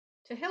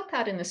To help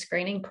out in the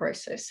screening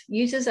process,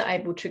 users are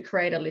able to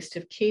create a list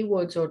of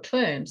keywords or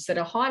terms that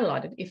are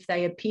highlighted if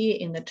they appear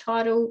in the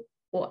title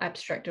or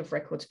abstract of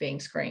records being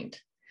screened.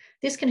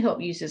 This can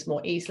help users more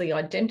easily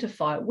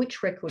identify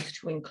which records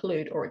to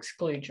include or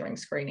exclude during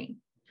screening.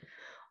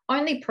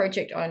 Only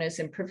project owners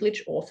and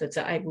privileged authors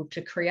are able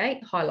to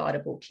create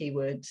highlightable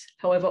keywords.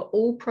 However,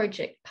 all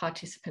project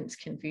participants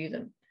can view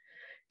them.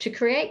 To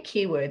create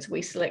keywords,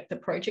 we select the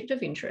project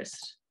of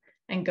interest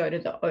and go to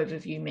the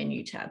Overview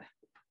menu tab.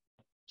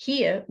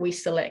 Here, we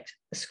select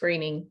the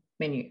Screening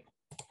menu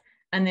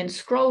and then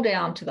scroll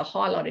down to the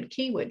Highlighted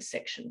Keywords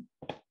section.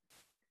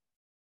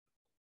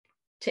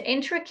 To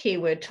enter a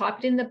keyword, type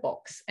it in the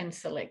box and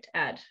select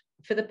Add.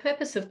 For the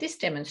purpose of this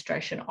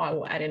demonstration, I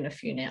will add in a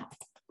few now.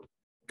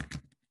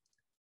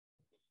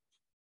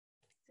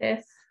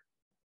 Death,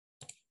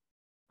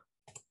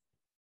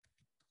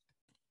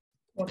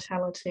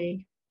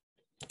 mortality,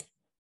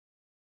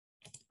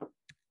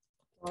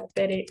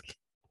 diabetic,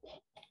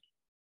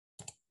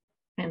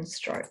 and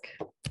stroke.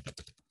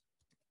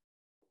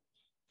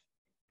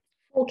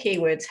 4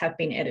 keywords have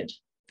been added.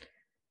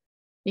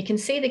 You can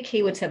see the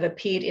keywords have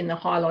appeared in the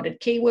highlighted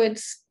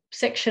keywords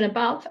section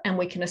above, and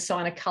we can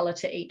assign a color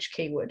to each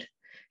keyword.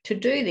 To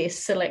do this,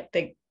 select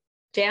the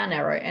down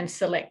arrow and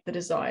select the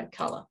desired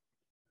color.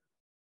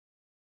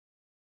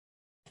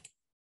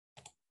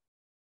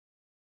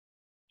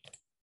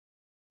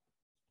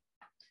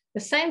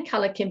 The same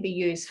color can be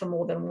used for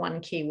more than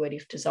one keyword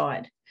if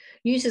desired.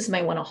 Users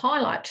may want to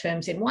highlight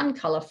terms in one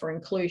color for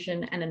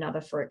inclusion and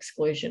another for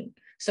exclusion.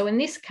 So in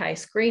this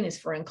case, green is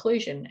for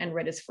inclusion and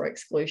red is for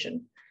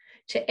exclusion.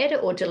 To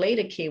edit or delete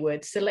a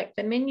keyword, select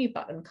the menu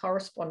button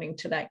corresponding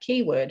to that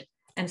keyword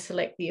and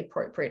select the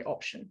appropriate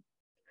option.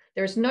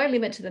 There is no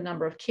limit to the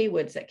number of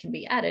keywords that can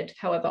be added.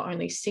 However,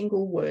 only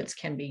single words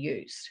can be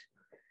used.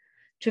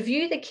 To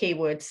view the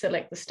keyword,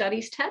 select the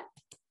Studies tab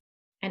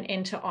and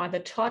enter either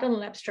title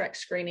and abstract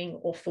screening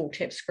or full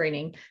text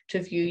screening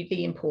to view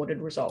the imported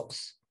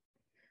results.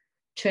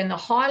 Turn the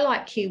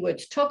Highlight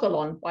Keywords toggle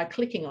on by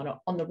clicking on it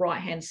on the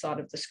right-hand side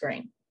of the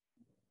screen.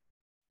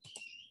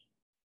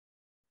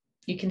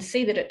 You can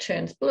see that it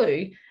turns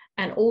blue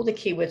and all the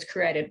keywords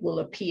created will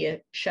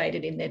appear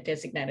shaded in their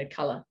designated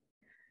color.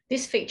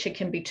 This feature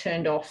can be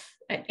turned off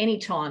at any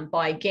time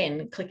by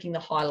again clicking the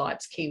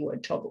Highlights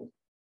keyword toggle.